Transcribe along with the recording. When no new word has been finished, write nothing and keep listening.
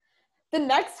The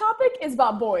next topic is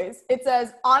about boys. It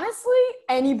says, honestly,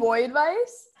 any boy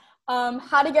advice?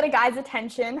 How to get a guy's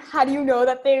attention? How do you know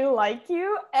that they like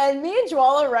you? And me and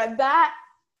Joella read that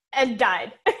and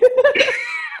died.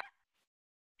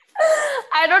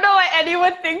 I don't know why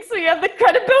anyone thinks we have the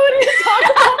credibility to talk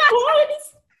about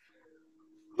boys.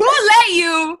 Who let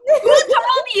you? Who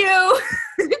told you?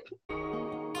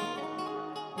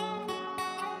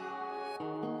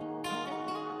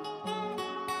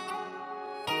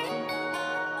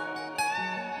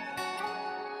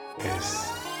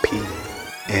 SPN.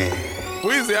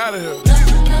 Weezy out of here.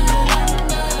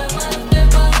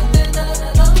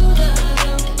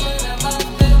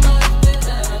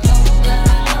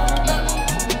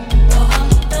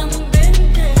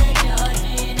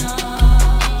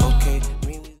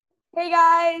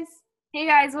 Hey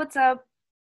guys, what's up?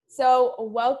 So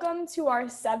welcome to our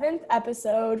 7th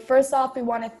episode. First off, we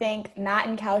want to thank Nat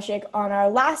and Kaushik on our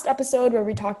last episode where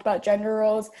we talked about gender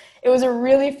roles. It was a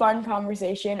really fun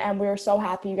conversation and we were so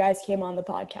happy you guys came on the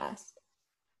podcast.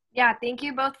 Yeah, thank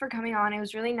you both for coming on. It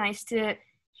was really nice to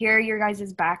hear your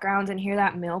guys' backgrounds and hear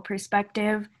that male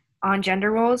perspective on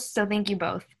gender roles. So thank you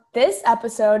both. This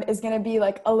episode is going to be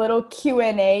like a little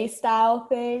Q&A style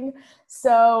thing.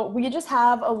 So we just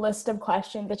have a list of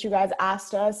questions that you guys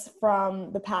asked us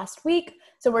from the past week.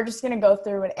 So we're just going to go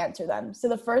through and answer them. So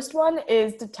the first one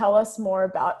is to tell us more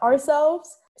about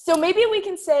ourselves. So maybe we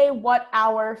can say what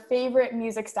our favorite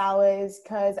music style is,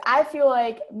 because I feel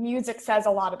like music says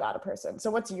a lot about a person.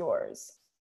 So what's yours?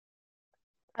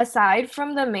 Aside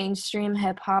from the mainstream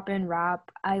hip hop and rap,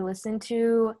 I listen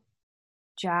to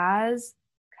jazz,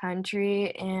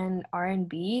 country, and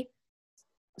R&B.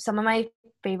 Some of my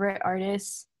favorite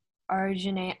artists are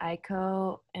Jhené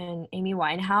Aiko and Amy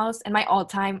Winehouse, and my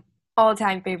all-time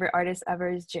favorite artist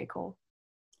ever is J. Cole.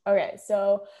 Okay,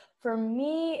 so for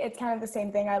me, it's kind of the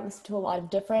same thing. I listen to a lot of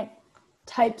different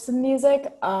types of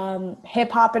music.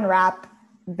 Hip-hop and rap,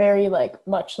 very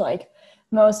much like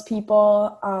most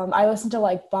people. I listen to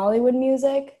Bollywood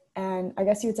music, and I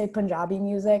guess you would say Punjabi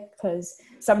music, because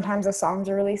sometimes the songs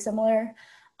are really similar.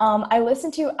 I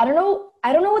listen to, I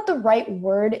don't know what the right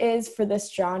word is for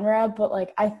this genre,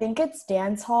 but I think it's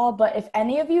dance hall. But if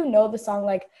any of you know the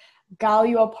song Gal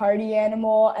You a Party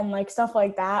Animal and stuff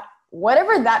like that,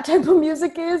 whatever that type of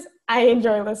music is, I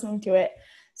enjoy listening to it.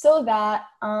 So that,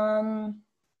 and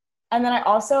then I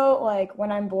also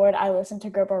when I'm bored, I listen to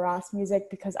Gerber Ross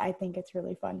music because I think it's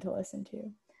really fun to listen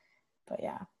to. But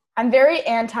yeah, I'm very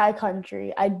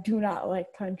anti-country. I do not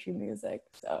like country music,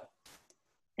 so.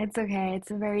 It's okay.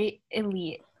 It's a very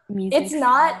elite music. It's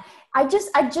not. I just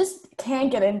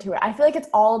can't get into it. I feel like it's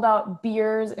all about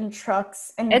beers and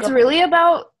trucks and. It's really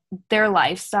about their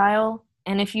lifestyle,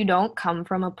 and if you don't come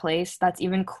from a place that's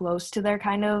even close to their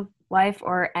kind of life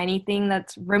or anything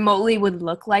that's remotely would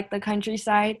look like the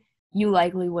countryside, you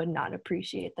likely would not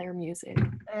appreciate their music.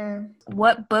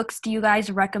 What books do you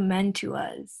guys recommend to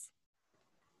us?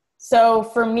 So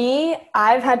for me,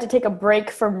 I've had to take a break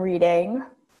from reading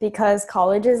because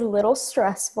college is a little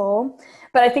stressful,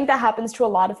 but I think that happens to a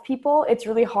lot of people. It's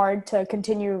really hard to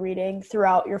continue reading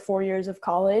throughout your 4 years of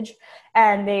college,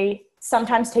 and they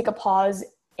sometimes take a pause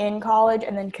in college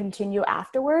and then continue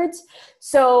afterwards.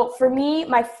 So for me,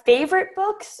 my favorite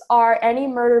books are Any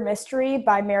Murder Mystery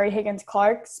by Mary Higgins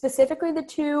Clark. Specifically, the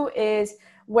two is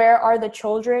Where Are the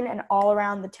Children and All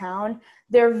Around the Town.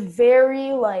 They're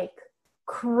very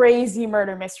crazy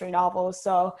murder mystery novels,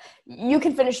 so you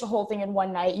can finish the whole thing in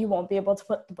one night. You won't be able to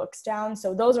put the books down.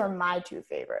 So those are my two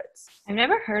favorites. I've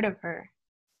never heard of her.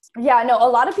 Yeah, no, a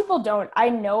lot of people don't. I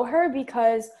know her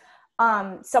because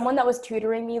someone that was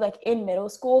tutoring me in middle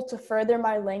school to further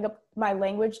my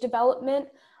language development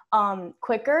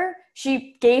quicker,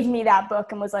 she gave me that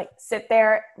book and was sit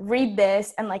there, read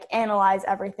this, and analyze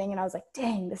everything. And I was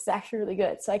dang, this is actually really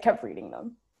good. So I kept reading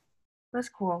them. That's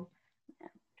cool.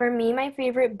 For me, my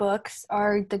favorite books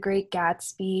are The Great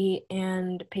Gatsby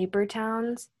and Paper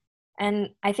Towns. And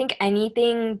I think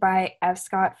anything by F.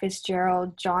 Scott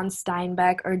Fitzgerald, John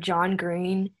Steinbeck, or John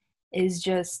Green is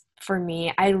just for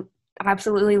me. I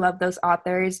absolutely love those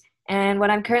authors. And what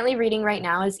I'm currently reading right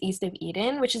now is East of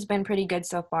Eden, which has been pretty good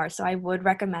so far. So I would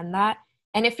recommend that.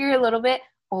 And if you're a little bit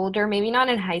older, maybe not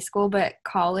in high school, but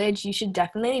college, you should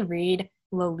definitely read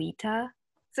Lolita.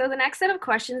 So the next set of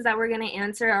questions that we're going to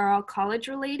answer are all college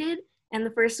related. And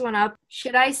the first one up,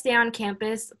 should I stay on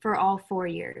campus for all 4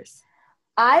 years?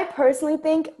 I personally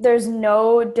think there's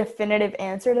no definitive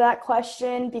answer to that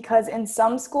question because in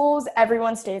some schools,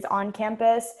 everyone stays on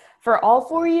campus for all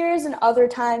 4 years, and other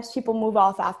times people move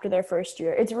off after their first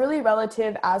year. It's really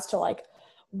relative as to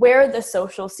where the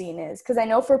social scene is. Because I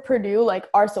know for Purdue, like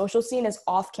our social scene is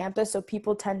off campus, so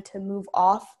people tend to move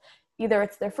off. Either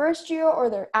it's their first year or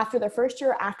they're after their first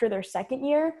year or after their second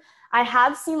year. I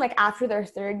have seen like after their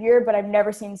third year, but I've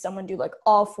never seen someone do like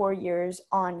all 4 years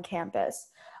on campus.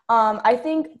 I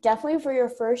think definitely for your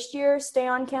first year, stay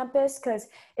on campus because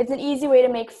it's an easy way to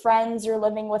make friends. You're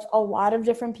living with a lot of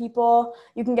different people.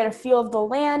 You can get a feel of the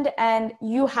land and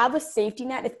you have a safety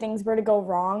net if things were to go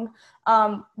wrong.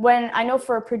 When I know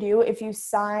for Purdue, if you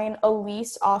sign a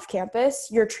lease off campus,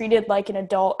 you're treated like an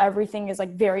adult. Everything is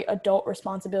like very adult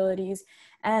responsibilities.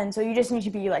 And so you just need to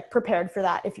be like prepared for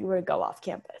that if you were to go off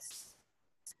campus.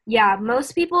 Yeah,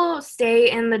 most people stay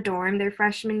in the dorm their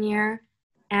freshman year,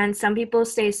 and some people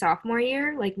stay sophomore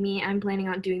year. Like me, I'm planning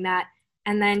on doing that.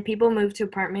 And then people move to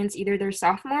apartments either their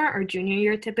sophomore or junior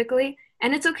year typically.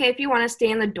 And it's okay if you want to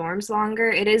stay in the dorms longer.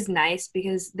 It is nice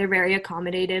because they're very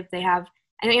accommodative. They have,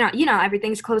 and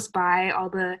everything's close by, all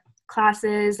the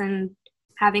classes, and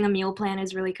having a meal plan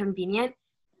is really convenient.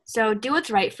 So do what's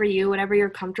right for you, whatever you're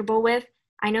comfortable with.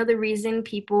 I know the reason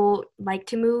people like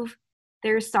to move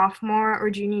their sophomore or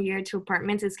junior year to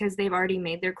apartments is because they've already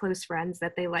made their close friends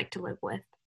that they like to live with.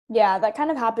 Yeah, that kind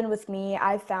of happened with me.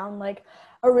 I found like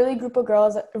a really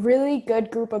good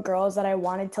group of girls that I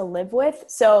wanted to live with.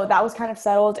 So that was kind of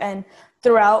settled. And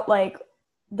throughout like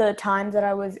the times that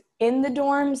I was in the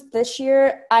dorms this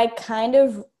year, I kind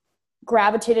of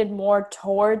gravitated more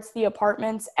towards the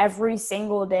apartments every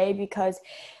single day because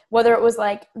whether it was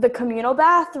like the communal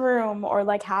bathroom or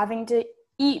like having to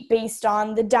eat based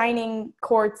on the dining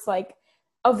courts, like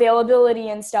availability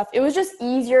and stuff, it was just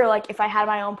easier like if I had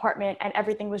my own apartment and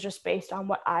everything was just based on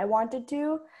what I wanted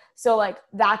to. So like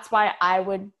that's why I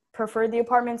would prefer the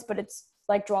apartments, but it's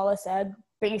like Dwala said,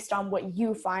 based on what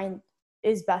you find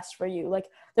is best for you. Like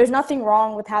there's nothing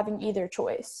wrong with having either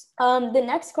choice. The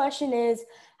next question is,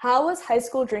 how was high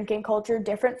school drinking culture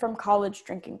different from college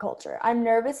drinking culture? I'm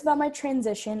nervous about my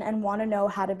transition and want to know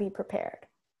how to be prepared.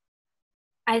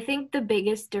 I think the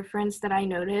biggest difference that I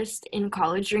noticed in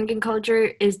college drinking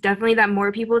culture is definitely that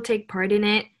more people take part in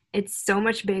it. It's so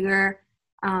much bigger.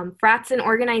 Frats and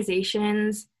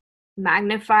organizations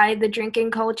magnify the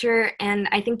drinking culture, and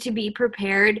I think to be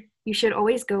prepared, you should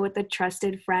always go with a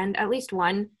trusted friend, at least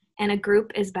one, and a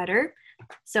group is better.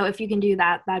 So if you can do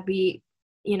that, that'd be,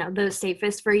 the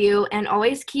safest for you. And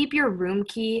always keep your room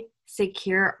key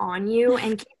secure on you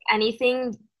and keep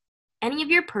any of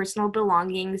your personal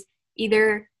belongings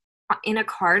either in a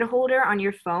card holder on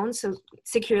your phone, so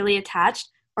securely attached,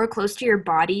 or close to your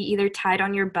body, either tied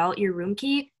on your belt, your room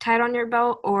key tied on your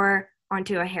belt, or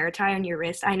onto a hair tie on your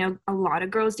wrist. I know a lot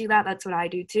of girls do that. That's what I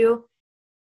do too.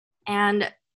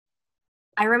 And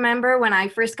I remember when I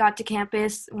first got to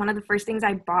campus, one of the first things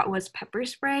I bought was pepper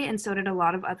spray, and so did a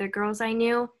lot of other girls I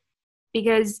knew,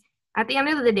 because at the end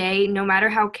of the day, no matter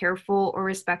how careful or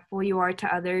respectful you are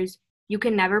to others, you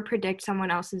can never predict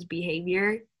someone else's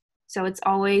behavior. So it's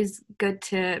always good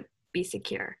to be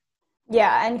secure.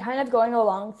 Yeah, and kind of going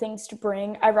along things to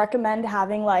bring, I recommend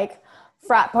having like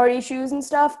frat party shoes and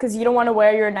stuff because you don't want to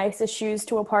wear your nicest shoes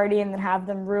to a party and then have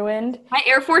them ruined. My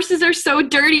Air Forces are so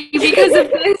dirty because of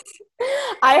this.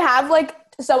 I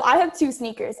have two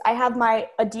sneakers. I have my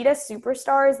Adidas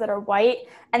Superstars that are white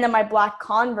and then my black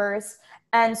Converse.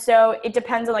 And so it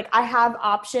depends on I have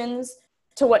options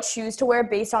to what shoes to wear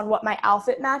based on what my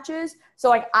outfit matches.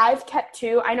 So I've kept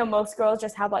two. I know most girls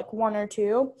just have one or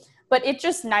two, but it's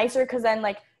just nicer because then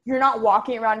you're not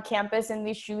walking around campus in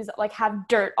these shoes that have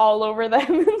dirt all over them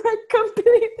and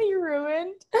completely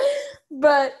ruined.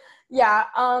 But yeah,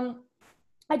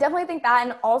 I definitely think that.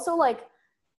 And also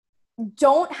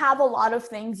don't have a lot of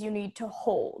things you need to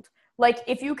hold.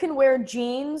 If you can wear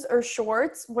jeans or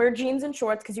shorts, wear jeans and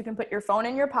shorts because you can put your phone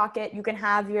in your pocket. You can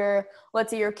have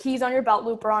let's say your keys on your belt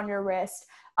loop or on your wrist.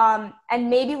 And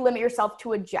maybe limit yourself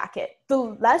to a jacket. The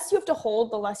less you have to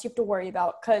hold, the less you have to worry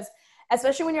about. Because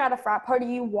especially when you're at a frat party,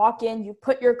 you walk in, you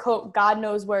put your coat God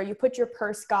knows where, you put your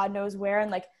purse God knows where,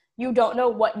 and you don't know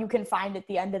what you can find at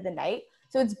the end of the night.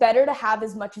 So it's better to have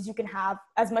as much as you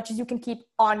can keep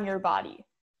on your body.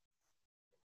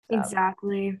 So.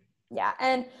 Exactly. Yeah,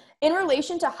 and in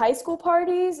relation to high school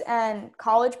parties and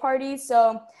college parties,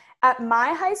 so at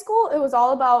my high school, it was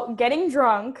all about getting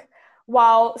drunk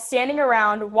while standing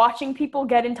around watching people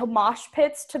get into mosh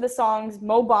pits to the songs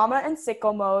Mo Bamba and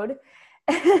Sicko Mode.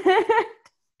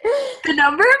 The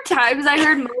number of times I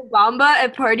heard Mo Bamba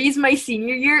at parties my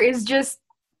senior year is just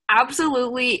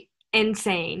absolutely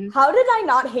insane. How did I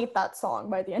not hate that song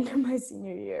by the end of my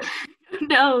senior year?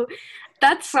 No,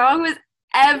 that song was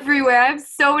everywhere. I have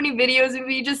so many videos of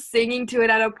me just singing to it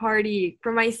at a party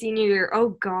for my senior year. Oh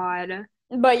God.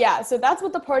 But yeah, so that's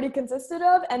what the party consisted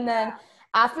of. And then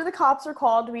after the cops were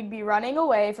called, we'd be running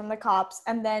away from the cops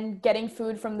and then getting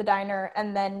food from the diner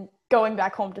and then going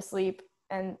back home to sleep.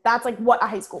 And that's like what a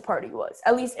high school party was,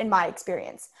 at least in my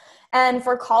experience. And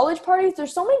for college parties,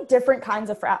 there's so many different kinds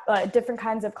of different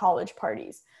kinds of college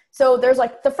parties. So there's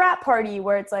like the frat party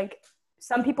where it's like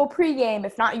some people pregame.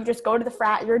 If not, you just go to the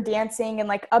frat, you're dancing in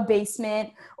like a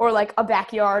basement or like a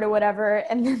backyard or whatever.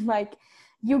 And then like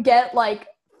you get like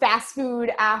fast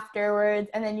food afterwards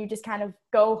and then you just kind of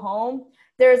go home.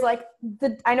 There's like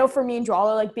I know for me and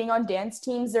Drawla, like being on dance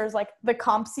teams, there's like the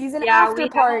comp season after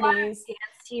parties.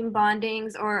 Dance team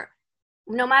bondings, or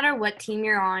no matter what team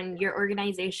you're on, your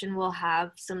organization will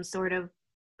have some sort of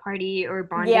party or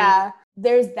bonding. Yeah,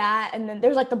 there's that. And then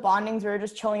there's like the bondings where you're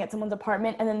just chilling at someone's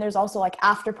apartment. And then there's also like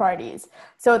after parties.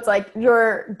 So it's like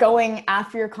you're going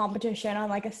after your competition on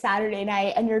like a Saturday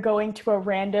night and you're going to a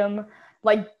random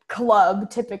like club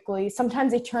typically.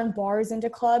 Sometimes they turn bars into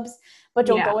clubs, but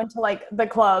you'll go into like the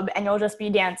club and you'll just be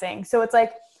dancing. So it's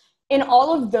like in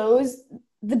all of those,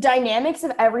 the dynamics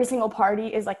of every single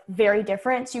party is like very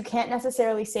different. So you can't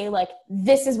necessarily say like,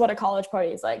 this is what a college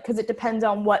party is like, because it depends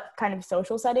on what kind of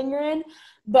social setting you're in.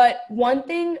 But one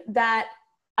thing that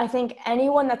I think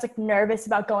anyone that's like nervous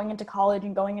about going into college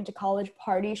and going into college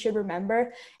parties should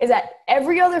remember is that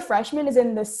every other freshman is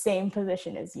in the same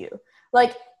position as you.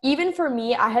 Like, even for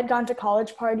me, I had gone to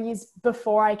college parties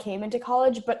before I came into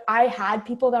college, but I had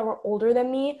people that were older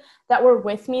than me that were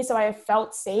with me, so I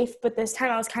felt safe. But this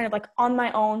time I was kind of like on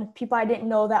my own, people I didn't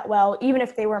know that well, even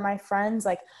if they were my friends.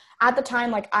 Like at the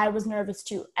time, like I was nervous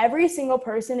too. Every single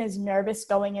person is nervous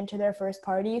going into their first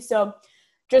party. So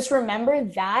just remember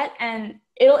that, and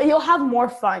you'll have more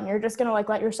fun. You're just gonna like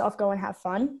let yourself go and have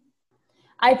fun.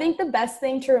 I think the best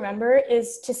thing to remember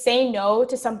is to say no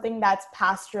to something that's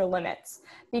past your limits,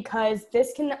 because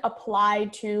this can apply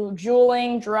to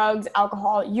juuling, drugs,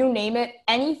 alcohol, you name it,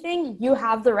 anything. You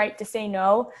have the right to say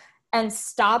no and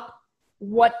stop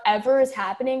whatever is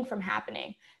happening from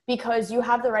happening, because you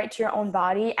have the right to your own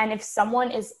body. And if someone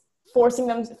is forcing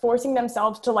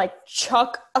themselves to like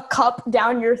chuck a cup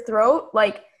down your throat,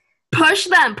 like push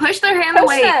their hand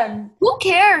away. Who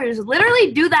cares?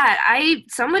 Literally do that.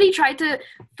 Somebody tried to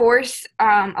force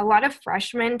a lot of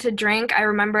freshmen to drink. I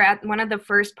remember at one of the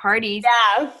first parties.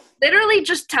 Yeah. Literally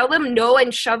just tell them no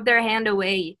and shove their hand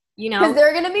away. You know, because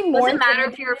they're gonna be more. Doesn't matter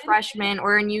if you're a freshman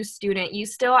or a new student.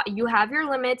 You have your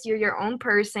limits. You're your own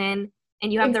person,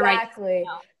 and you have the right. Exactly.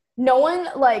 No one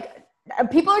like.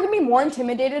 People are going to be more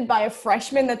intimidated by a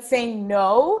freshman that's saying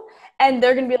no, and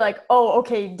they're going to be like, oh,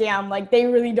 okay, damn, like they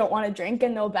really don't want to drink,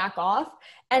 and they'll back off.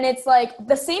 And it's like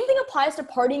the same thing applies to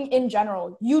partying in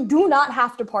general. You do not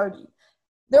have to party.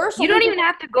 You don't even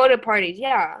have to go to parties.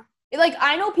 Yeah. Like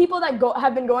I know people that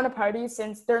have been going to parties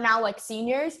since they're now like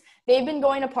seniors. They've been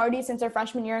going to parties since their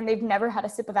freshman year and they've never had a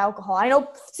sip of alcohol. I know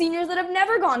seniors that have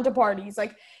never gone to parties.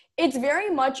 Like it's very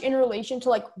much in relation to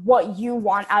like what you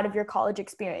want out of your college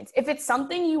experience. If it's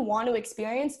something you want to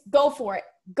experience, go for it.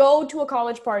 Go to a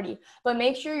college party, but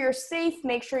make sure you're safe.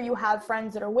 Make sure you have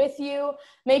friends that are with you.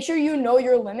 Make sure you know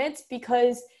your limits,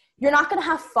 because you're not going to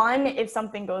have fun if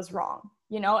something goes wrong,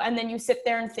 you know, and then you sit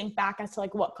there and think back as to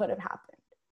like what could have happened.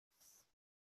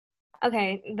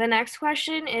 Okay, the next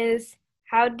question is,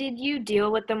 how did you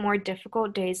deal with the more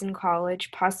difficult days in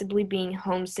college, possibly being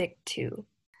homesick too?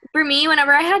 For me,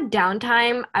 whenever I had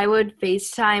downtime, I would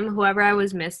FaceTime whoever I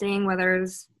was missing, whether it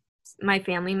was my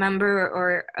family member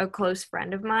or a close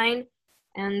friend of mine,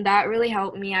 and that really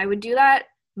helped me. I would do that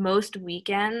most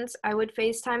weekends. I would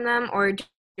FaceTime them, or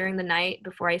during the night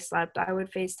before I slept, I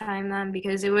would FaceTime them,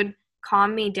 because it would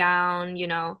calm me down, you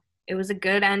know. It was a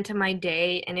good end to my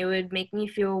day, and it would make me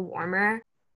feel warmer.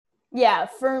 Yeah,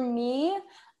 for me,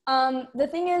 the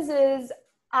thing is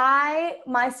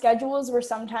my schedules were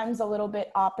sometimes a little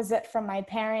bit opposite from my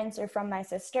parents or from my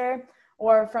sister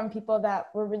or from people that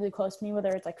were really close to me, whether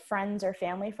it's like friends or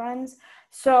family friends.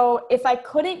 So if I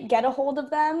couldn't get a hold of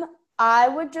them, I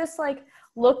would just like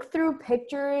look through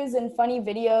pictures and funny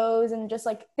videos and just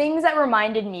like things that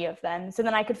reminded me of them. So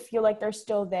then I could feel like they're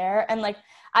still there. And like,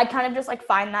 I'd kind of just like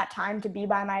find that time to be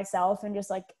by myself and just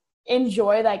like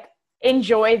enjoy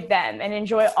them and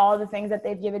enjoy all the things that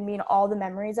they've given me and all the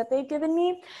memories that they've given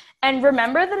me. And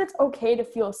remember that it's okay to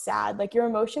feel sad. Like your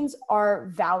emotions are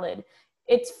valid.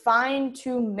 It's fine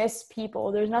to miss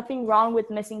people. There's nothing wrong with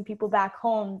missing people back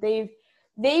home.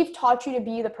 They've taught you to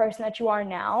be the person that you are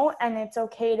now, and it's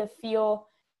okay to feel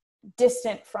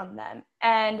distant from them.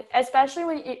 And especially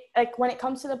when it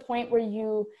comes to the point where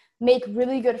you make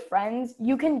really good friends,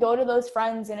 you can go to those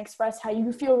friends and express how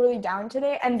you feel really down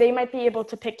today, and they might be able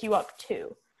to pick you up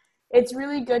too. it's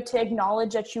really good to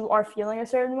acknowledge that you are feeling a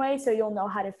certain way so you'll know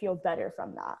how to feel better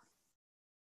from that.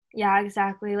 Yeah,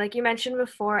 exactly. Like you mentioned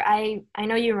before, I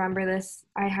know you remember this.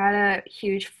 I had a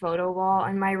huge photo wall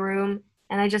in my room,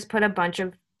 and I just put a bunch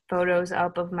of photos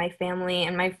up of my family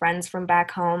and my friends from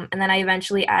back home, and then I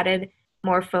eventually added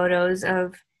more photos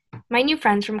of my new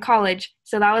friends from college.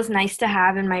 So that was nice to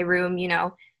have in my room,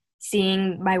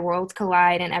 seeing my worlds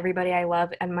collide and everybody I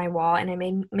love on my wall, and it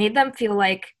made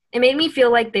me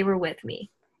feel like they were with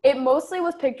me. It mostly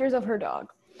was pictures of her dog.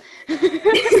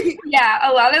 Yeah,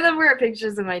 a lot of them were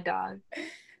pictures of my dog.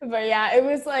 But yeah, it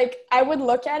was like I would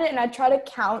look at it and I'd try to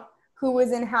count who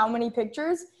was in how many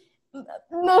pictures.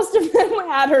 Most of them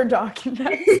had her dog in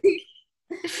them.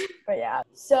 But yeah.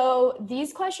 So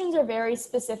these questions are very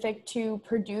specific to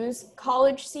Purdue's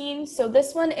college scene. So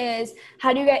this one is,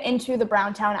 how do you get into the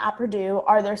Browntown at Purdue?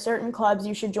 Are there certain clubs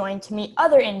you should join to meet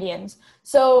other Indians?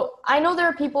 So I know there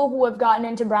are people who have gotten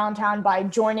into Browntown by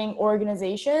joining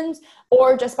organizations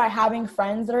or just by having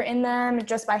friends that are in them,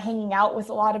 just by hanging out with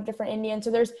a lot of different Indians.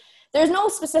 So there's no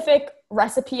specific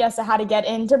recipe as to how to get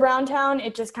into Browntown.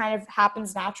 It just kind of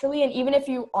happens naturally. And even if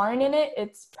you aren't in it,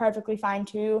 it's perfectly fine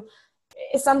too.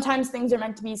 Sometimes things are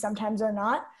meant to be, sometimes they're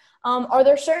not. Are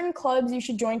there certain clubs you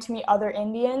should join to meet other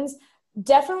Indians?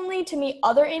 Definitely to meet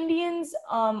other Indians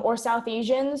or South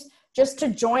Asians, just to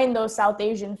join those South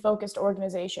Asian focused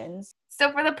organizations.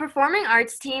 So for the performing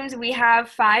arts teams, we have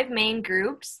 5 main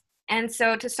groups. And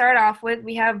so to start off with,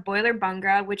 we have Boiler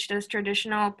Bhangra, which does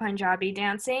traditional Punjabi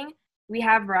dancing. We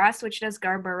have Ras, which does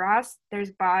Garba Ras.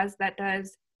 There's Baz that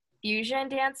does fusion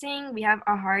dancing. We have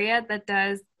Aharya that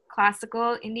does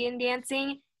classical Indian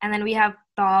dancing. And then we have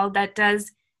Thal that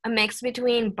does a mix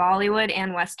between Bollywood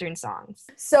and Western songs.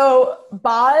 So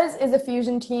Baz is a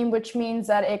fusion team, which means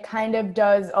that it kind of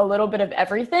does a little bit of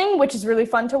everything, which is really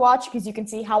fun to watch because you can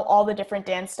see how all the different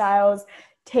dance styles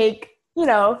they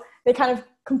kind of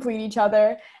complete each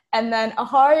other. And then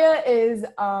Aharya is,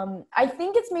 I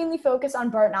think it's mainly focused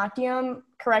on Bharatanatyam.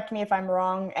 Correct me if I'm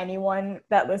wrong, anyone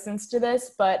that listens to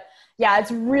this. But yeah,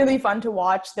 it's really fun to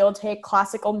watch. They'll take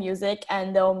classical music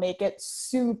and they'll make it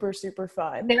super, super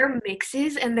fun. Their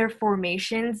mixes and their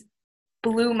formations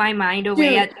blew my mind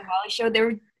away at the Diwali show. They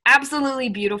were absolutely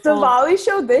beautiful. The Diwali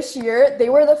show this year, they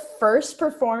were the first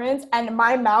performance and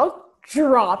my mouth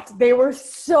dropped. They were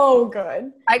so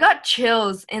good. I got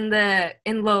chills in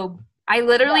Lobe. I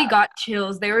literally got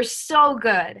chills. They were so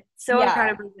good. So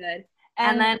incredibly good.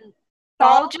 And then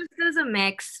Thal just does a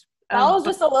mix. Thal was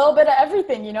just a little bit of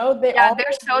everything,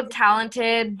 They're so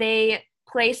talented. They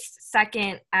placed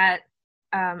second at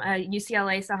a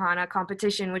UCLA Sahana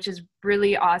competition, which is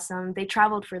really awesome. They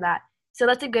traveled for that. So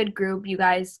that's a good group you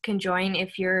guys can join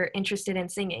if you're interested in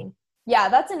singing. Yeah,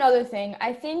 that's another thing.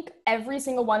 I think every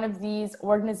single one of these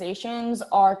organizations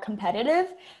are competitive.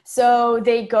 So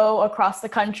they go across the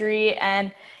country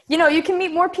and, you can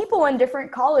meet more people in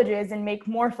different colleges and make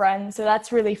more friends. So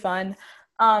that's really fun.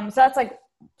 So that's like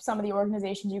some of the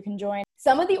organizations you can join.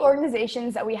 Some of the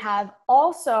organizations that we have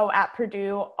also at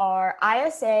Purdue are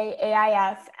ISA,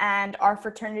 AIF, and our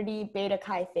fraternity Beta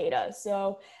Chi Theta.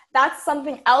 So that's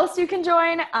something else you can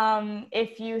join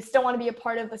if you still want to be a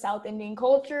part of the South Indian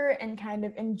culture and kind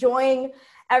of enjoying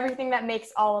everything that makes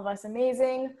all of us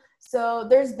amazing. So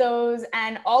there's those,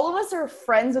 and all of us are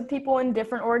friends with people in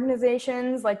different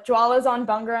organizations. Like Jwala's on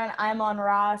Bhangra and I'm on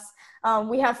Ras.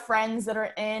 We have friends that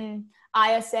are in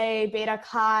ISA, Beta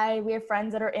Chi. We have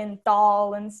friends that are in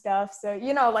Thal and stuff. So,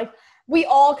 we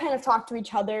all kind of talk to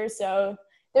each other. So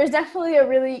there's definitely a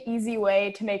really easy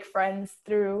way to make friends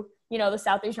through the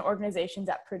South Asian organizations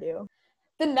at Purdue.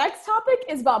 The next topic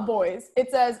is about boys. It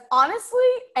says, honestly,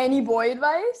 any boy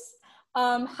advice?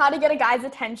 How to get a guy's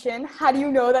attention? How do you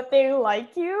know that they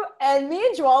like you? And me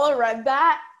and Jwala read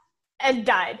that and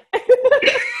died.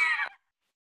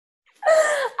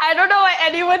 I don't know why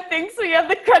anyone thinks we have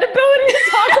the credibility to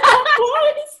talk about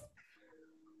boys.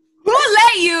 Who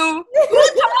let you? Who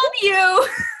told you?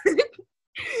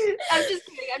 I'm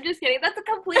just kidding. That's a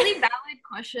completely valid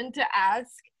question to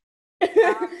ask.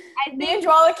 Me and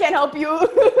Jwala can't help you.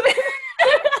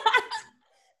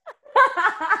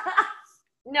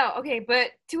 No, okay, but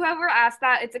to whoever asked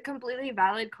that, it's a completely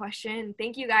valid question.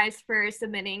 Thank you guys for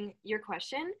submitting your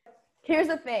question. Here's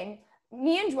the thing.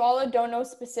 Me and Jwala don't know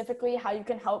specifically how you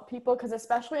can help people because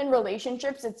especially in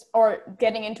relationships, or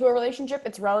getting into a relationship,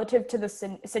 it's relative to the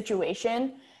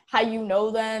situation, how you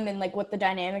know them and like what the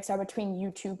dynamics are between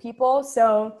you two people.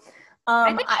 So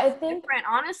I think different.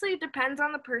 Honestly, it depends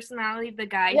on the personality of the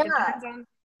guy. Yeah. It depends on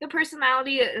the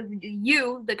personality of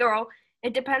you, the girl.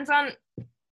 It depends on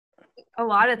a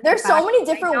lot of There's so many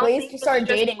different ways to start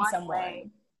dating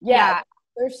someone. Yeah.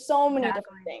 There's so many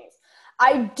different things.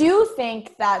 I do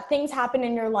think that things happen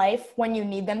in your life when you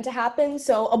need them to happen.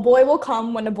 So a boy will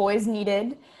come when a boy is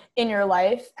needed in your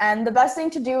life. And the best thing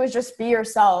to do is just be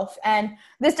yourself. And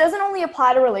this doesn't only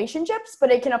apply to relationships,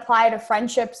 but it can apply to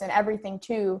friendships and everything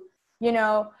too. You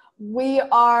know, we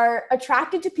are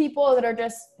attracted to people that are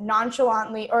just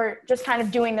nonchalantly or just kind of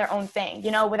doing their own thing,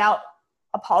 you know, without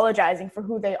apologizing for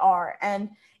who they are. And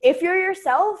if you're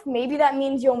yourself, maybe that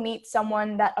means you'll meet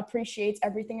someone that appreciates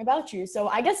everything about you. So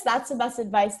I guess that's the best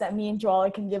advice that me and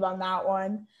Joella can give on that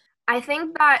one. I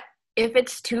think that if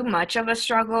it's too much of a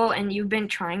struggle and you've been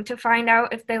trying to find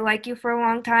out if they like you for a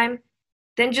long time,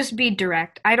 then just be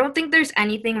direct. I don't think there's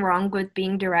anything wrong with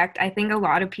being direct. I think a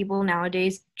lot of people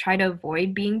nowadays try to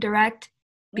avoid being direct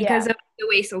because Yeah. of the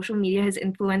way social media has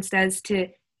influenced us to,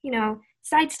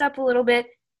 sidestep a little bit.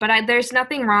 But there's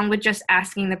nothing wrong with just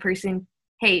asking the person,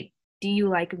 hey, do you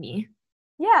like me?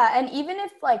 Yeah. And even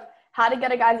if like how to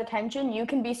get a guy's attention, you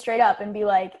can be straight up and be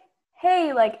like,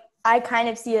 hey, like I kind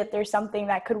of see that there's something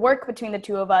that could work between the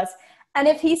two of us. And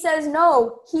if he says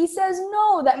no, he says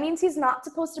no. That means he's not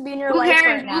supposed to be in your Who life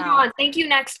cares? right Move now. on. Thank you,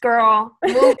 next girl.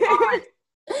 Move on.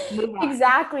 Move on.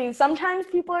 Exactly. Sometimes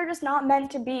people are just not meant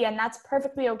to be, and that's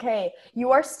perfectly okay. You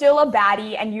are still a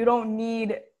baddie, and you don't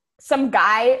need some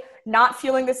guy not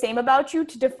feeling the same about you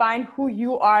to define who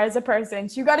you are as a person.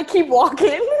 So you got to keep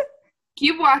walking.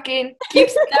 Keep walking. Keep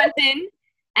stunting.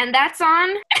 And that's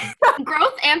on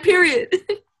growth and period.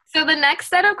 So the next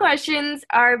set of questions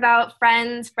are about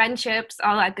friends, friendships,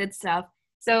 all that good stuff.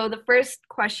 So the first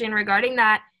question regarding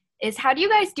that is, how do you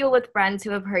guys deal with friends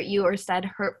who have hurt you or said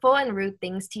hurtful and rude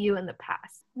things to you in the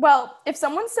past? Well, if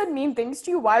someone said mean things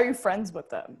to you, why are you friends with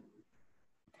them?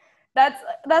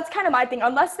 That's kind of my thing.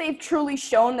 Unless they've truly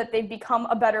shown that they've become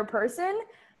a better person,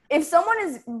 if someone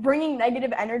is bringing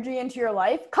negative energy into your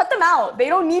life, cut them out. They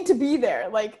don't need to be there.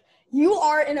 Like, you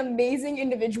are an amazing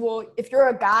individual. If you're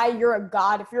a guy, you're a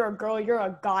god. If you're a girl, you're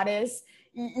a goddess.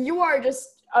 You are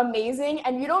just amazing,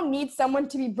 and you don't need someone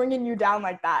to be bringing you down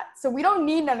like that. So we don't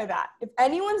need none of that. If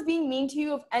anyone's being mean to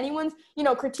you, if anyone's,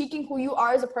 critiquing who you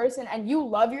are as a person and you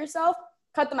love yourself,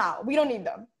 cut them out. We don't need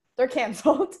them. They're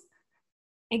canceled.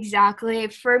 Exactly.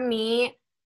 For me,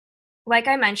 like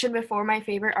I mentioned before, my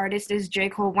favorite artist is J.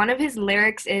 Cole. One of his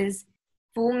lyrics is,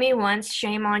 "Fool me once,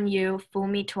 shame on you. Fool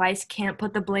me twice, can't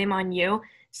put the blame on you."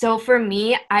 So for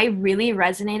me, I really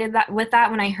resonated with that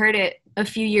when I heard it a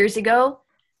few years ago.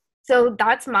 So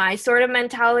that's my sort of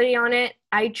mentality on it.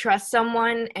 I trust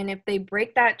someone, and if they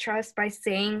break that trust by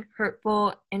saying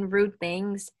hurtful and rude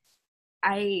things,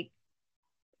 I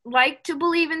like to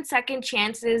believe in second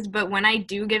chances, but when I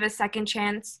do give a second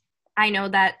chance, I know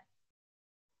that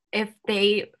if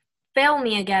they fail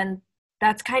me again,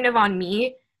 that's kind of on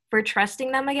me for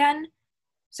trusting them again.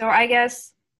 So I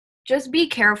guess just be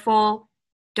careful.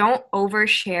 Don't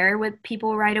overshare with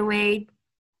people right away.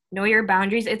 Know your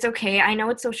boundaries. It's okay. I know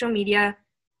it's social media.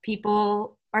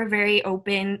 People are very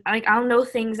open. Like, I'll know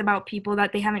things about people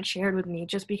that they haven't shared with me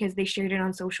just because they shared it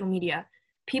on social media.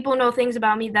 People know things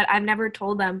about me that I've never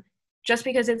told them just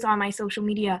because it's on my social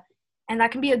media. And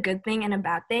that can be a good thing and a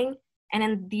bad thing. And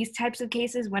in these types of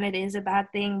cases, when it is a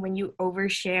bad thing, when you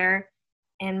overshare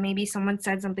and maybe someone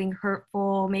said something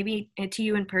hurtful, maybe to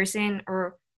you in person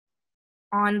or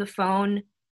on the phone,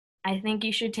 I think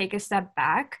you should take a step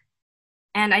back.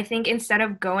 And I think instead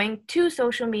of going to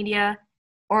social media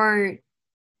or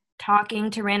talking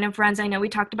to random friends, I know we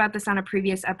talked about this on a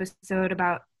previous episode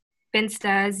about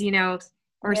Finstas,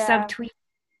 or Yeah. subtweet.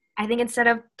 I think instead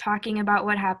of talking about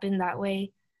what happened that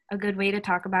way, a good way to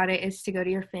talk about it is to go to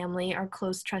your family or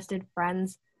close trusted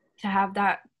friends to have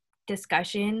that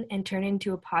discussion and turn it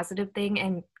into a positive thing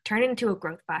and turn it into a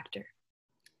growth factor.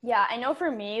 Yeah, I know for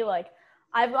me, like,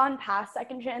 I've gone past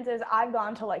second chances. I've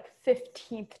gone to like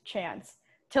 15th chance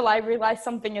till I realize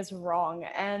something is wrong.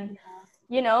 And,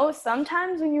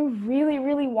 sometimes when you really,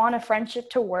 really want a friendship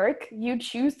to work, you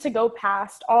choose to go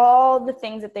past all the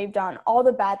things that they've done, all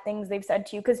the bad things they've said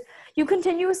to you, because you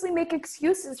continuously make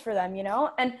excuses for them,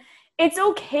 And it's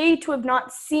okay to have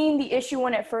not seen the issue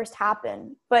when it first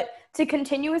happened, but to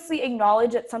continuously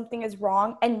acknowledge that something is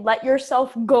wrong and let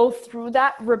yourself go through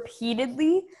that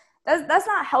repeatedly, that's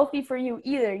not healthy for you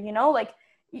either, Like,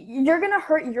 you're going to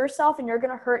hurt yourself and you're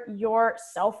going to hurt your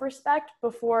self-respect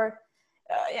before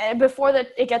that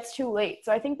it gets too late.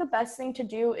 So I think the best thing to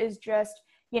do is just,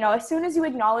 as soon as you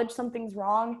acknowledge something's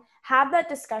wrong, have that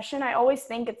discussion. I always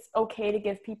think it's okay to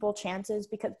give people chances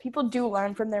because people do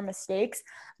learn from their mistakes.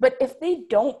 But if they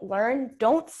don't learn,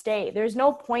 don't stay. There's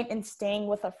no point in staying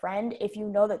with a friend if you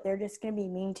know that they're just going to be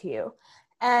mean to you.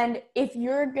 And if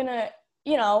you're going to,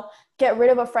 get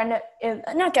rid of a friend,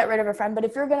 not get rid of a friend, but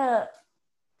if you're going to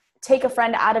take a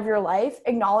friend out of your life,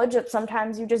 acknowledge that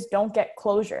sometimes you just don't get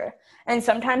closure. And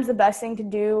sometimes the best thing to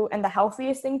do and the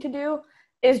healthiest thing to do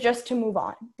is just to move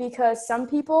on. Because some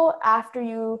people, after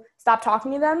you stop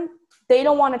talking to them, they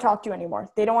don't want to talk to you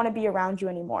anymore. They don't want to be around you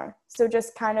anymore. So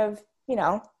just kind of,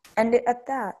 end it at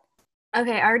that.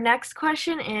 Okay, our next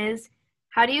question is,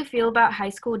 how do you feel about high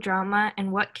school drama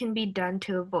and what can be done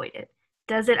to avoid it?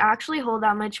 Does it actually hold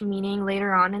that much meaning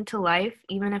later on into life,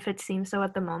 even if it seems so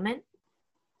at the moment?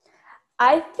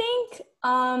 I think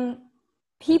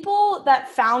people that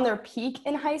found their peak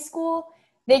in high school,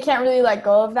 they can't really let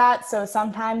go of that. So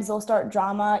sometimes they'll start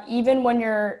drama, even when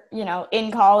you're,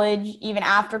 in college, even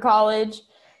after college.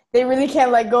 They really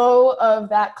can't let go of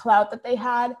that clout that they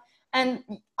had. And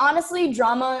honestly,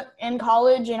 drama in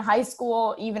college, in high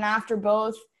school, even after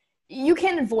both, you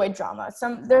can't avoid drama.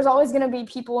 There's always going to be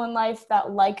people in life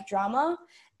that like drama.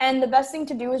 And the best thing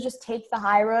to do is just take the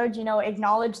high road,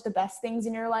 acknowledge the best things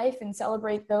in your life and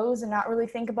celebrate those and not really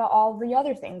think about all the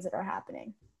other things that are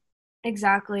happening.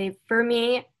 Exactly. For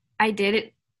me, I did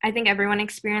it. I think everyone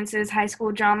experiences high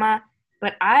school drama,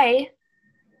 but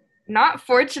not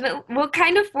fortunate, well,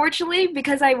 kind of fortunately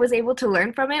because I was able to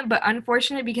learn from it, but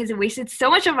unfortunate because it wasted so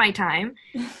much of my time.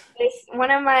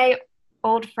 One of my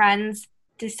old friends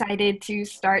decided to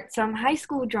start some high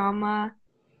school drama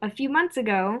a few months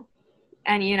ago.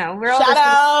 And, we're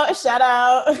all shout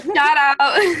out.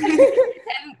 And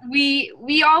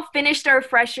we all finished our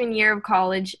freshman year of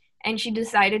college, and she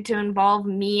decided to involve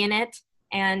me in it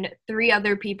and 3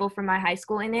 other people from my high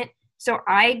school in it. So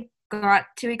I got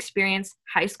to experience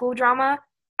high school drama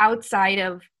outside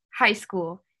of high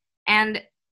school. And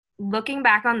looking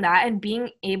back on that and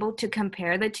being able to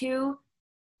compare the two,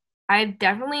 I've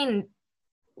definitely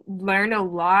learned a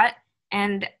lot.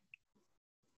 And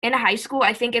in high school,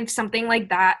 I think if something like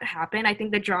that happened, I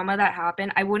think the drama that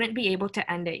happened, I wouldn't be able to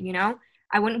end it,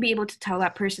 I wouldn't be able to tell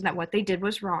that person that what they did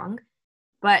was wrong.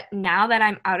 But now that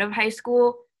I'm out of high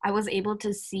school, I was able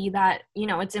to see that,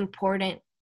 it's important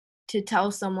to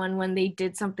tell someone when they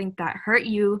did something that hurt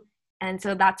you. And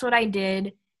so that's what I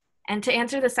did. And to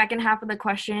answer the second half of the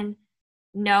question,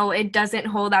 no, it doesn't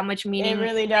hold that much meaning. It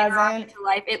really doesn't.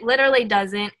 Life. It literally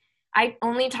doesn't. I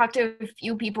only talked to a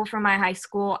few people from my high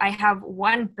school. I have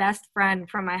one best friend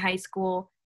from my high school,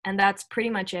 and that's pretty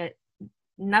much it.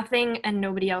 Nothing and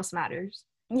nobody else matters.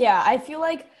 Yeah, I feel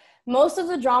like most of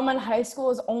the drama in high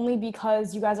school is only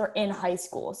because you guys are in high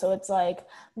school. So it's like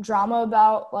drama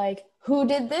about like who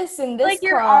did this in this like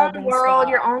your own world,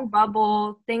 your own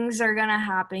bubble. Things are gonna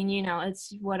happen.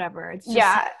 It's whatever. It's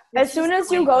just, as soon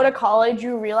as you go to college,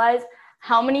 you realize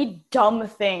how many dumb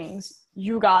things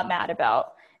you got mad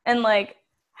about. And like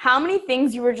how many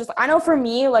things you were just, I know for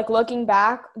me, like looking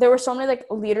back, there were so many like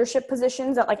leadership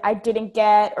positions that like I didn't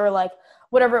get or like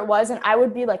whatever it was. And I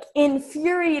would be like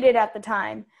infuriated at the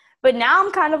time. But now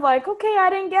I'm kind of like, okay,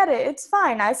 I didn't get it. It's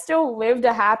fine. I still lived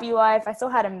a happy life. I still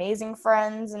had amazing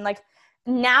friends. And like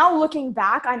now looking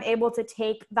back, I'm able to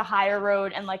take the higher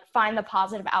road and like find the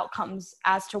positive outcomes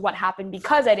as to what happened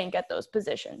because I didn't get those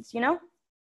positions,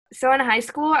 So in high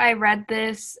school, I read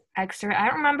this excerpt. I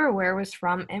don't remember where it was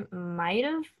from. It might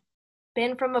have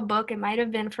been from a book. It might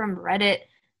have been from Reddit.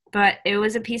 But it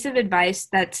was a piece of advice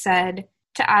that said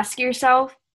to ask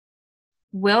yourself,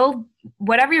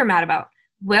 whatever you're mad about,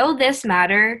 will this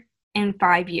matter in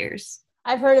 5 years?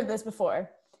 I've heard of this before.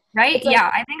 Right? Like, yeah,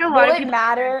 I think a lot of people...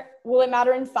 Will it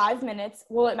matter in 5 minutes?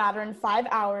 Will it matter in 5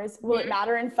 hours? Will it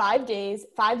matter in 5 days,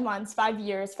 5 months, 5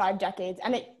 years, 5 decades?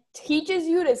 And it teaches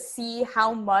you to see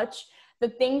how much the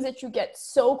things that you get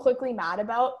so quickly mad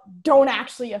about don't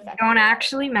actually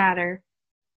actually matter.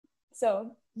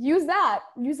 So use that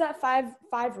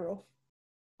 5 rule.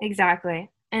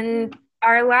 Exactly. And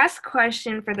our last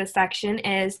question for the section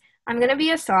is, I'm going to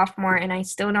be a sophomore and I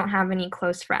still don't have any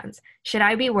close friends. Should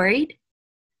I be worried?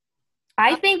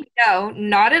 I think no,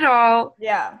 not at all.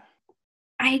 Yeah.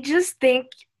 I just think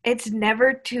it's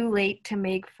never too late to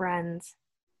make friends.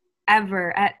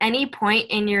 Ever. At any point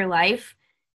in your life.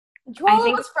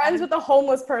 Joel was friends with a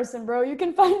homeless person, bro. You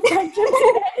can find friendships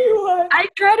with anyone. I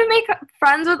try to make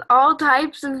friends with all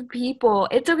types of people.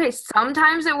 It's okay.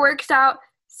 Sometimes it works out.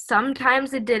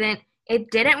 Sometimes it didn't.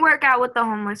 It didn't work out with the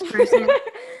homeless person.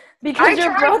 Because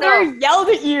your brother yelled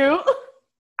at you.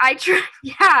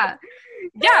 Yeah.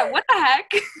 Yeah, what the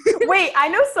heck? Wait, I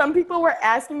know some people were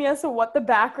asking me as to what the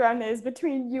background is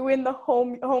between you and the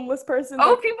homeless person.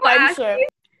 Oh, people ask me?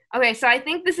 Okay, so I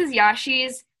think this is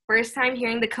Yashi's first time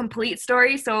hearing the complete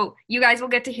story, so you guys will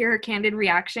get to hear her candid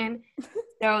reaction.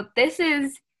 So this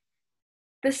is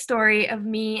the story of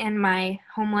me and my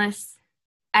homeless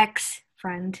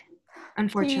ex-friend,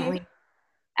 unfortunately.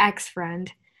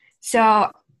 Ex-friend.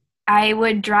 So I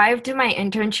would drive to my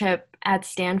internship at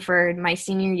Stanford my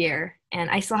senior year, and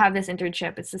I still have this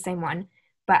internship. It's the same one,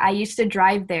 but I used to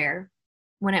drive there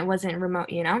when it wasn't remote,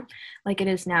 like it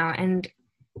is now. And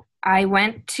I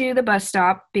went to the bus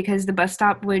stop because the bus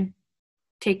stop would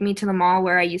take me to the mall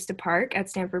where I used to park at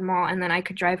Stanford Mall, and then I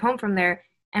could drive home from there.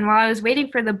 And while I was waiting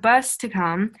for the bus to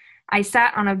come, I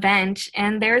sat on a bench,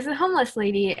 and there was a homeless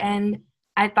lady, and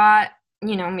I thought,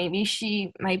 maybe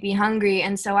she might be hungry.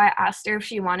 And so I asked her if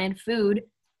she wanted food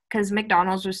because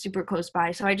McDonald's was super close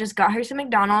by. So I just got her some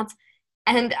McDonald's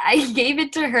and I gave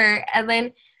it to her. And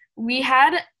then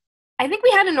I think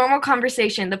we had a normal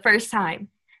conversation the first time.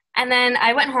 And then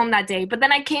I went home that day. But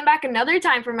then I came back another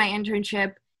time for my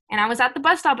internship and I was at the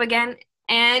bus stop again.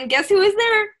 And guess who was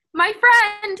there? My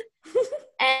friend.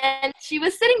 And she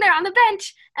was sitting there on the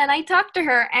bench and I talked to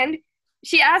her and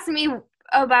she asked me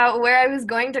about where I was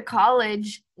going to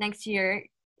college next year.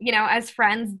 As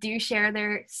friends do share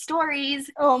their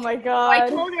stories. Oh my God. So I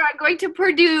told her I'm going to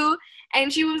Purdue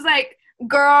and she was like,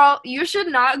 girl, you should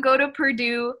not go to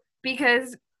Purdue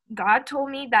because God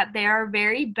told me that there are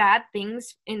very bad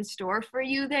things in store for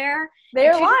you there.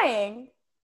 They're lying.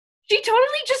 She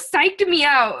totally just psyched me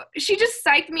out.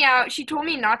 She told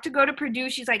me not to go to Purdue.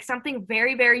 She's like, something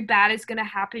very, very bad is going to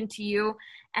happen to you.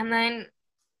 And then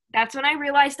that's when I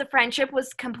realized the friendship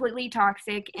was completely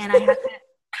toxic and I had to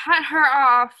cut her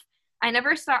off.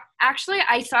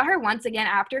 I saw her once again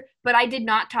after, but I did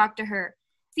not talk to her.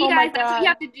 See, guys, that's what you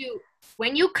have to do.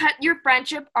 When you cut your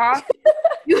friendship off,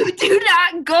 you do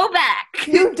not go back.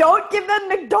 You don't give them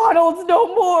McDonald's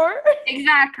no more.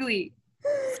 Exactly.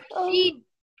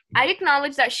 I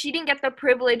acknowledge that she didn't get the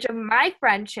privilege of my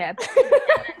friendship,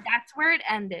 and that's where it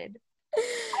ended.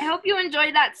 I hope you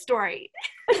enjoyed that story.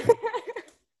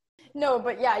 No,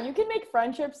 but yeah, you can make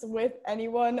friendships with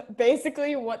anyone.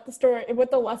 Basically, what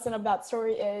the lesson of that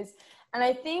story is. And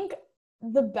I think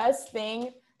the best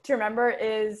thing to remember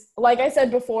is, like I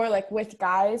said before, like with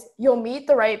guys, you'll meet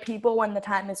the right people when the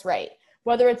time is right.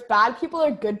 Whether it's bad people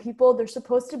or good people, they're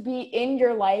supposed to be in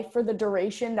your life for the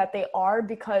duration that they are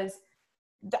because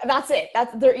that's it.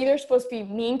 They're either supposed to be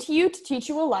mean to you to teach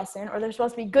you a lesson or they're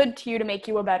supposed to be good to you to make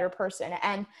you a better person.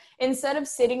 And instead of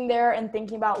sitting there and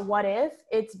thinking about what if,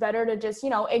 it's better to just,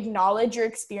 acknowledge your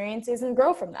experiences and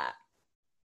grow from that.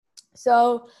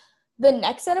 So the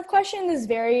next set of questions is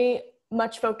very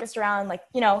much focused around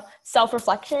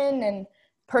self-reflection and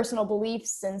personal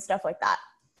beliefs and stuff like that.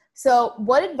 So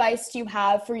what advice do you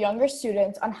have for younger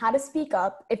students on how to speak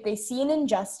up if they see an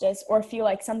injustice or feel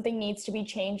like something needs to be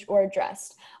changed or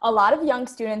addressed? A lot of young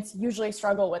students usually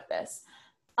struggle with this.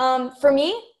 For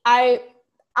me, I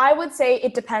would say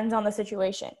it depends on the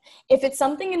situation. If it's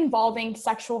something involving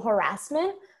sexual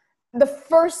harassment, the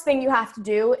first thing you have to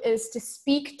do is to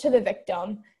speak to the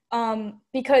victim,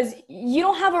 because you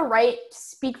don't have a right to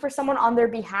speak for someone on their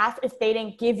behalf if they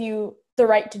didn't give you the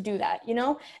right to do that,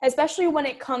 especially when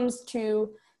it comes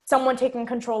to someone taking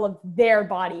control of their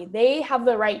body. They have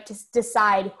the right to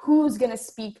decide who's going to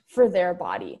speak for their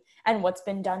body and what's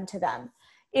been done to them.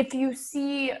 If you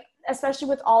see, especially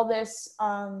with all this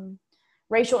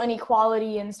racial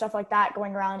inequality and stuff like that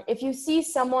going around, if you see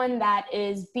someone that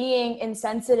is being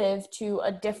insensitive to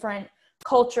a different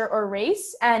culture or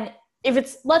race, and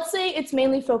if let's say it's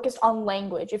mainly focused on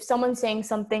language, if someone's saying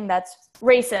something that's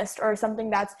racist or something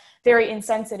that's very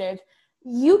insensitive,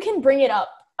 you can bring it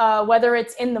up, whether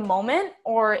it's in the moment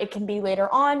or it can be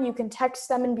later on. You can text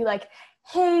them and be like,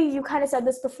 hey, you kind of said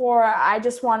this before. I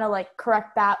just want to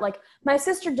correct that. My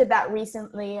sister did that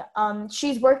recently.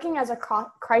 She's working as a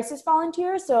crisis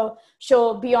volunteer. So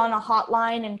she'll be on a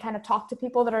hotline and kind of talk to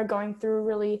people that are going through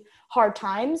really hard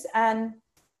times. And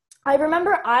I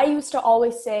remember I used to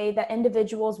always say that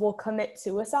individuals will commit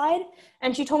suicide.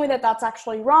 And she told me that that's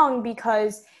actually wrong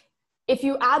because if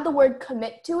you add the word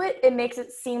commit to it, it makes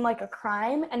it seem like a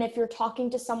crime. And if you're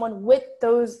talking to someone with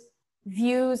those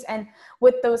views and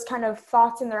with those kind of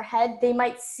thoughts in their head, they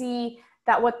might see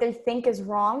that what they think is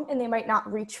wrong and they might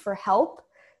not reach for help.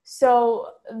 So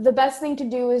the best thing to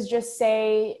do is just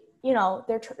say,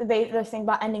 they're thinking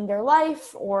about ending their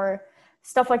life or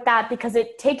stuff like that, because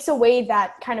it takes away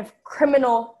that kind of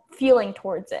criminal feeling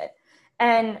towards it.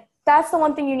 And that's the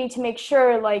one thing you need to make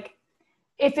sure,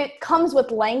 if it comes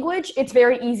with language, it's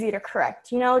very easy to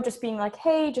correct, just being like,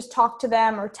 hey, just talk to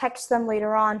them or text them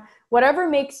later on, whatever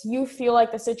makes you feel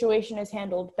like the situation is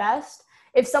handled best.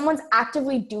 If someone's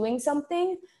actively doing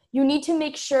something, you need to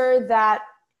make sure that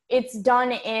it's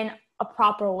done in a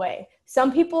proper way.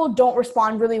 Some people don't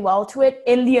respond really well to it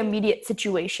in the immediate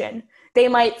situation. They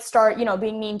might start,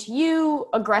 being mean to you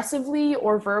aggressively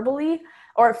or verbally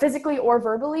or physically or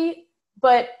verbally.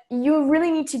 but you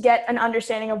really need to get an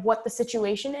understanding of what the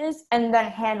situation is and then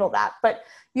handle that. But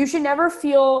you should never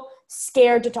feel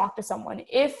scared to talk to someone.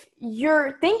 If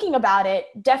you're thinking about it,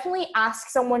 definitely ask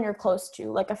someone you're close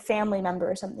to, like a family member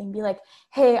or something. Be like,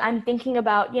 hey, I'm thinking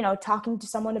about, talking to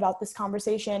someone about this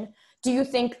conversation. Do you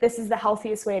think this is the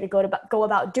healthiest way to go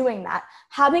about doing that?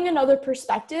 Having another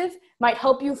perspective might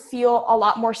help you feel a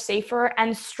lot more safer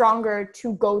and stronger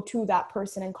to go to that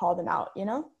person and call them out,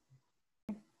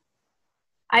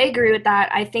 I agree with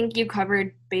that. I think you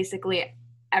covered basically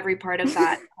every part of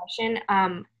that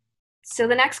question. So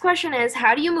the next question is,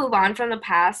 how do you move on from the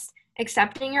past,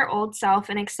 accepting your old self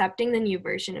and accepting the new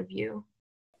version of you?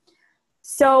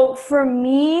 So for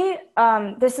me,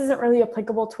 this isn't really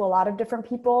applicable to a lot of different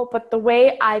people, but the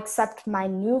way I accept my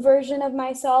new version of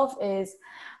myself is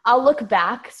I'll look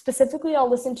back. Specifically, I'll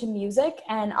listen to music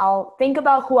and I'll think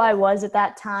about who I was at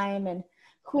that time and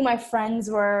who my friends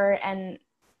were and,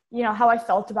 how I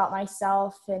felt about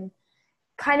myself, and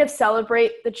kind of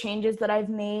celebrate the changes that I've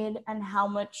made and how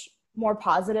much more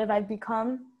positive I've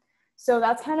become. So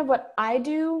that's kind of what I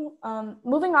do.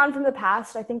 Moving on from the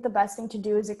past, I think the best thing to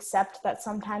do is accept that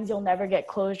sometimes you'll never get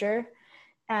closure,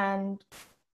 and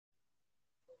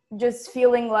just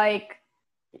feeling like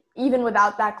even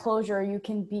without that closure, you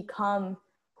can become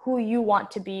who you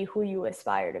want to be, who you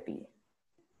aspire to be.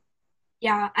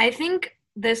 Yeah, I think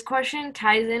this question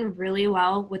ties in really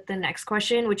well with the next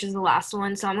question, which is the last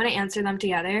one. So I'm going to answer them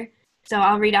together. So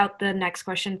I'll read out the next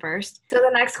question first. So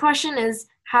the next question is,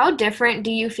 how different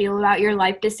do you feel about your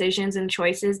life decisions and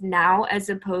choices now as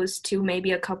opposed to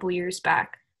maybe a couple years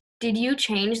back? Did you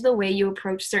change the way you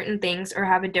approach certain things or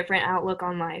have a different outlook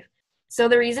on life? So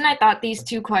the reason I thought these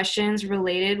two questions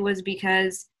related was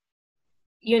because,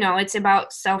 it's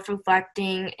about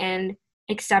self-reflecting and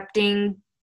accepting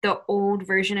the old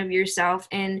version of yourself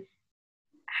and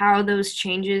how those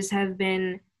changes have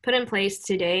been put in place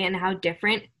today and how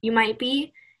different you might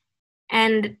be.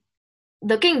 And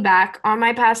looking back on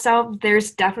my past self, there's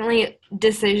definitely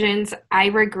decisions I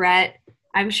regret.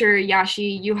 I'm sure,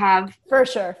 Yashi, you have. For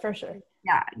sure.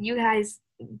 Yeah, you guys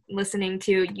listening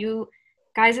to, you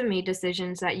guys have made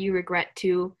decisions that you regret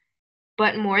too.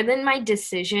 But more than my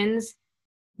decisions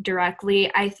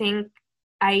directly, I think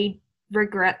I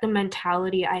regret the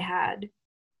mentality I had.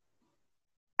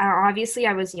 Obviously,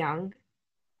 I was young,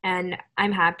 and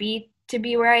I'm happy to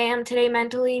be where I am today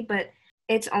mentally, but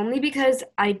it's only because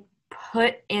I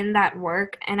put in that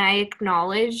work and I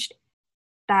acknowledged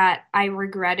that I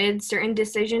regretted certain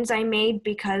decisions I made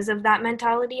because of that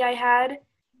mentality I had.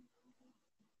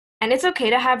 And it's okay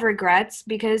to have regrets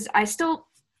because I still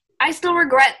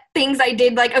regret things I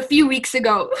did like a few weeks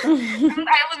ago.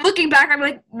 Looking back, I'm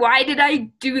like, why did I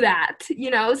do that?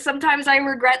 Sometimes I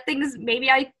regret things. Maybe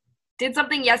I did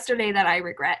something yesterday that I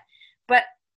regret. But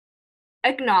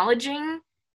acknowledging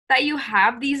that you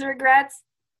have these regrets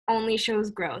only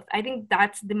shows growth. I think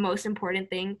that's the most important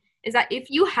thing, is that if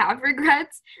you have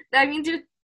regrets, that means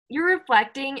you're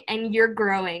reflecting and you're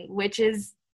growing, which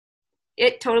is,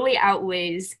 it totally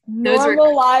outweighs those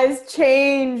normalized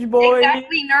change, boy.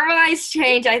 Exactly, normalized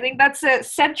change. I think that's a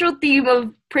central theme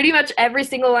of pretty much every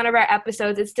single one of our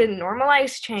episodes. It's to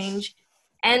normalize change.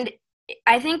 And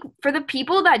I think for the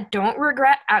people that don't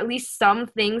regret at least some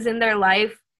things in their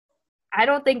life, I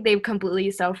don't think they've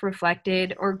completely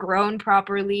self-reflected or grown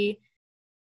properly.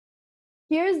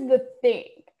 Here's the thing.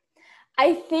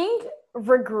 I think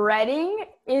regretting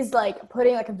is like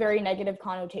putting like a very negative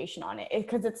connotation on it,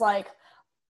 because it's like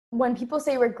when people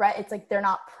say regret, it's like they're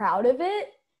not proud of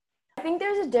it. I think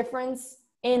there's a difference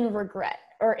in regret,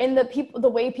 or in the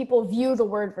way people view the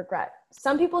word regret.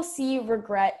 Some people see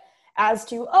regret as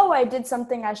to, oh, I did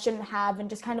something I shouldn't have, and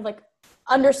just kind of like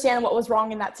understand what was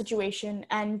wrong in that situation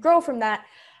and grow from that.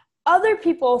 Other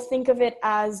people think of it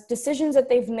as decisions that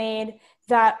they've made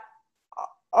that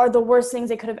are the worst things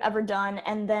they could have ever done,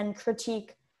 and then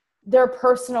critique their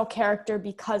personal character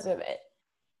because of it.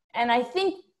 And I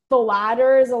think the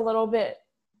latter is a little bit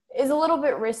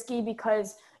risky,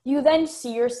 because you then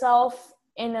see yourself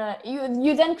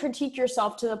you then critique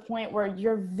yourself to the point where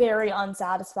you're very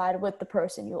unsatisfied with the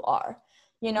person you are.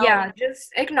 Yeah,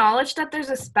 just acknowledge that there's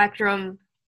a spectrum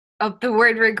of the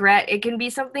word regret. It can be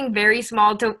something very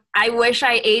small to, I wish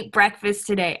I ate breakfast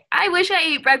today. I wish I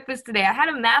ate breakfast today. I had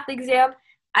a math exam.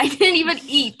 I didn't even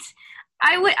eat.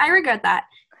 I regret that.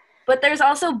 But there's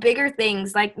also bigger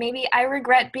things, like maybe I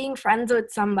regret being friends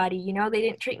with somebody, they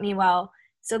didn't treat me well.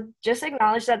 So just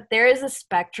acknowledge that there is a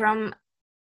spectrum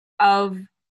of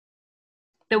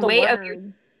the weight of your,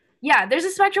 there's a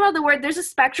spectrum of the word. There's a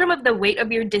spectrum of the weight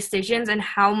of your decisions and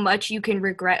how much you can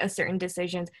regret a certain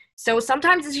decision. So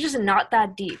sometimes it's just not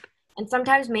that deep. And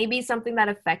sometimes maybe something that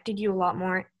affected you a lot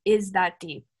more is that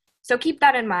deep. So keep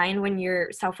that in mind when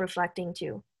you're self-reflecting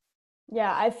too.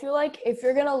 Yeah, I feel like if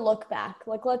you're gonna look back,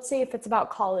 like let's say if it's about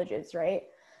colleges, right?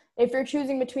 If you're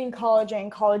choosing between college A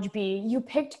and college B, you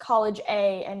picked college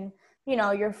A and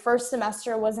your first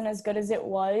semester wasn't as good as it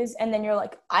was, and then you're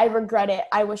like, I regret it.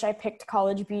 I wish I picked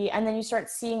college B. And then you start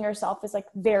seeing yourself as like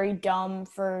very dumb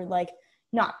for like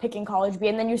not picking college B,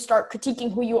 and then you start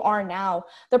critiquing who you are now.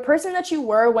 The person that you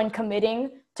were when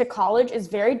committing to college is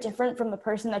very different from the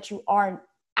person that you are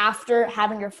after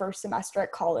having your first semester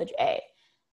at college A.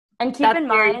 And keep That's in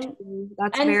very mind, true.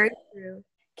 That's and very true.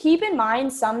 keep in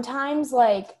mind sometimes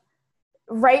like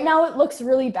right now it looks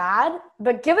really bad,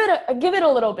 but give it a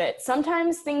little bit.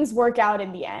 Sometimes things work out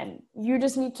in the end. You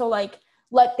just need to like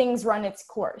let things run its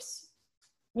course,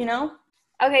 you know?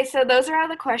 Okay, so those are all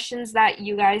the questions that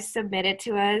you guys submitted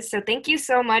to us. So thank you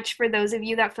so much for those of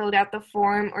you that filled out the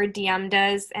form or DM'd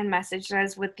us and messaged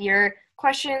us with your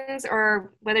questions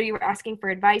or whether you were asking for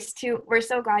advice too. We're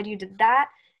so glad you did that.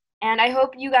 And I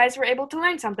hope you guys were able to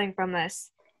learn something from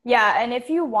this. Yeah, and if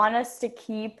you want us to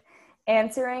keep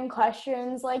answering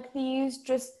questions like these,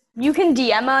 just you can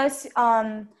DM us,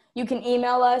 you can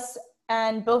email us,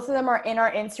 and both of them are in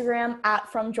our Instagram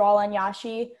at From Jwala and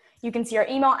Yashi. You can see our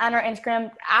email and our Instagram.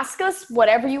 Ask us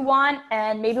whatever you want,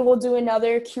 and maybe we'll do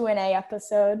another Q&A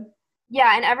episode.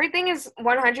 Yeah, and everything is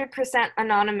 100%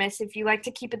 anonymous. If you like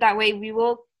to keep it that way, we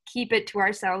will keep it to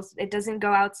ourselves. It doesn't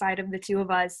go outside of the two of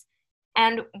us.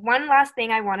 And one last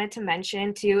thing I wanted to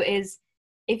mention too is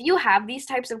if you have these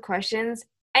types of questions,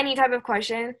 any type of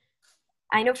question,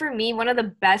 I know for me, one of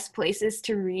the best places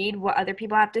to read what other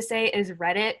people have to say is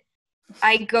Reddit.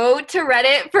 I go to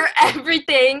Reddit for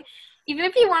everything. Even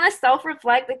if you want to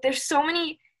self-reflect, like there's so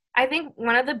many, I think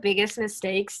one of the biggest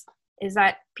mistakes is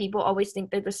that people always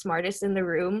think they're the smartest in the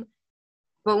room.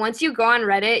 But once you go on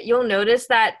Reddit, you'll notice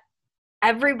that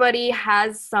everybody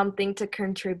has something to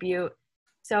contribute.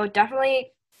 So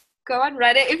definitely go on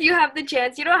Reddit if you have the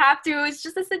chance. You don't have to. It's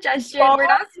just a suggestion. We're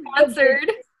not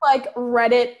sponsored. Like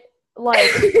Reddit,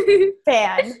 like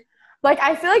fan. Like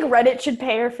I feel like Reddit should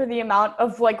pay her for the amount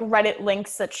of like Reddit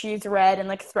links that she's read and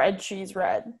like threads she's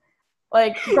read.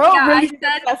 Like, girl, Yeah, really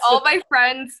I send all my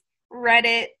friends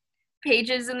Reddit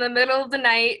pages in the middle of the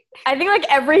night. I think like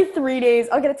every 3 days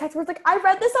I'll get a text where it's like, I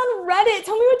read this on Reddit.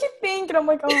 Tell me what you think. And I'm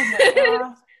like, oh my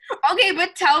gosh. Okay,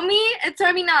 but tell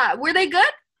me not. Were they good?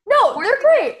 No, they're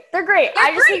great. They're great.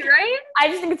 Right? I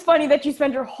just think it's funny that you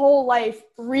spend your whole life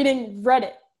reading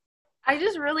Reddit. I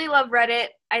just really love Reddit.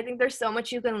 I think there's so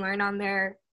much you can learn on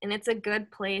there, and it's a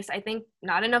good place. I think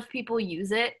not enough people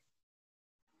use it.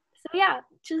 So yeah,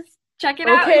 just check it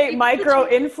out. Okay, micro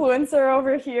influencer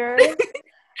over here.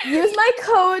 Use my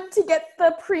code to get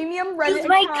the premium Reddit Use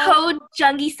my account. code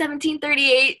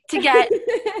Jungie1738 to get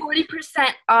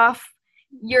 40% off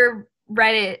your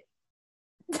Reddit.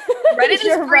 Reddit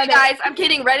is free, guys. I'm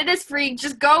kidding. Reddit is free.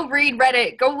 Just go read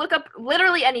Reddit. Go look up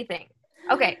literally anything.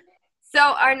 Okay, so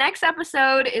our next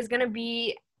episode is going to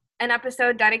be an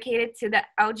episode dedicated to the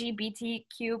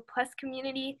LGBTQ plus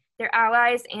community, their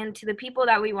allies, and to the people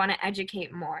that we want to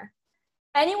educate more.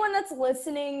 Anyone that's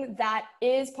listening that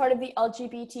is part of the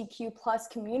LGBTQ plus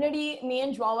community, me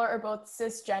and Jwala are both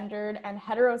cisgendered and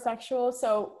heterosexual,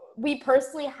 so we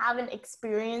personally haven't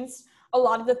experienced a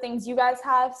lot of the things you guys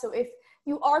have. So if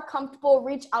you are comfortable,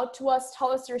 reach out to us, tell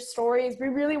us your stories. We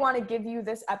really want to give you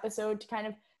this episode to kind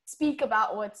of speak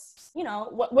about what's,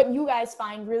 what you guys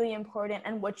find really important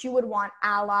and what you would want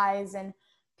allies and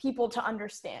people to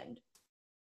understand.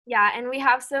 Yeah, and we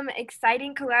have some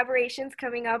exciting collaborations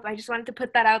coming up. I just wanted to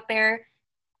put that out there.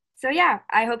 So yeah,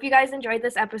 I hope you guys enjoyed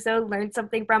this episode, learned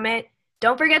something from it.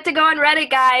 Don't forget to go on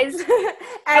Reddit, guys.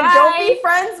 And don't be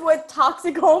friends with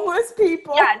toxic homeless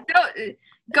people. Yeah, don't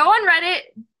go on Reddit.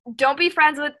 Don't be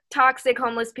friends with toxic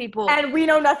homeless people. And we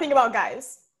know nothing about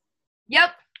guys.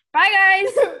 Yep. Bye,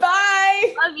 guys.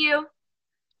 Bye. Love you.